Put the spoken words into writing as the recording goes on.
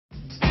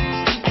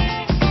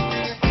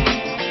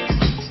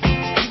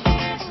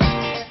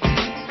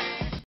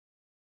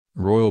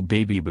Royal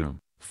baby boom,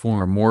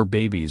 4 more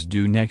babies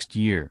due next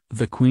year.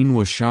 The Queen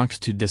was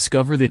shocked to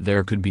discover that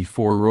there could be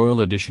 4 royal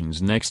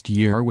additions next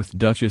year, with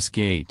Duchess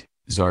Kate,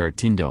 Zara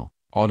Tindall,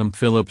 Autumn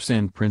Phillips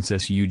and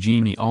Princess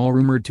Eugenie all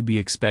rumored to be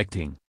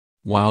expecting.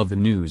 While the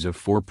news of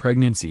 4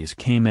 pregnancies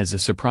came as a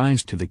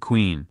surprise to the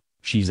Queen,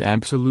 she's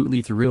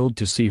absolutely thrilled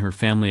to see her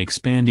family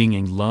expanding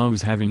and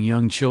loves having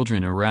young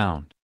children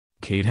around.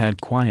 Kate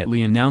had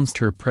quietly announced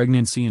her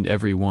pregnancy and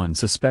everyone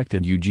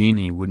suspected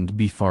Eugenie wouldn't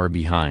be far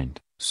behind,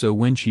 so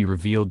when she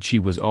revealed she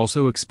was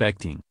also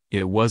expecting,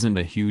 it wasn't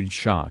a huge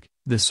shock,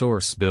 the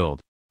source spilled.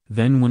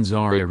 Then when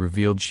Zara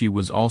revealed she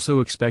was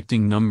also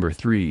expecting number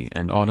 3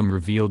 and Autumn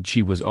revealed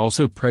she was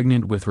also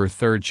pregnant with her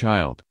 3rd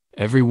child,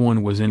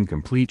 everyone was in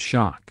complete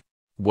shock.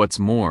 What's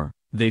more,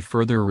 they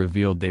further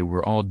revealed they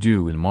were all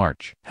due in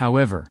March.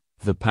 However,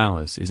 the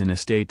palace is in a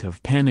state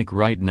of panic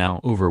right now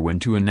over when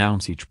to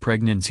announce each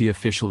pregnancy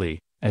officially,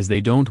 as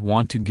they don't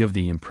want to give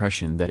the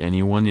impression that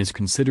anyone is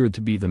considered to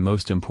be the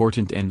most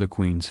important and the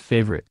Queen's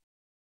favorite.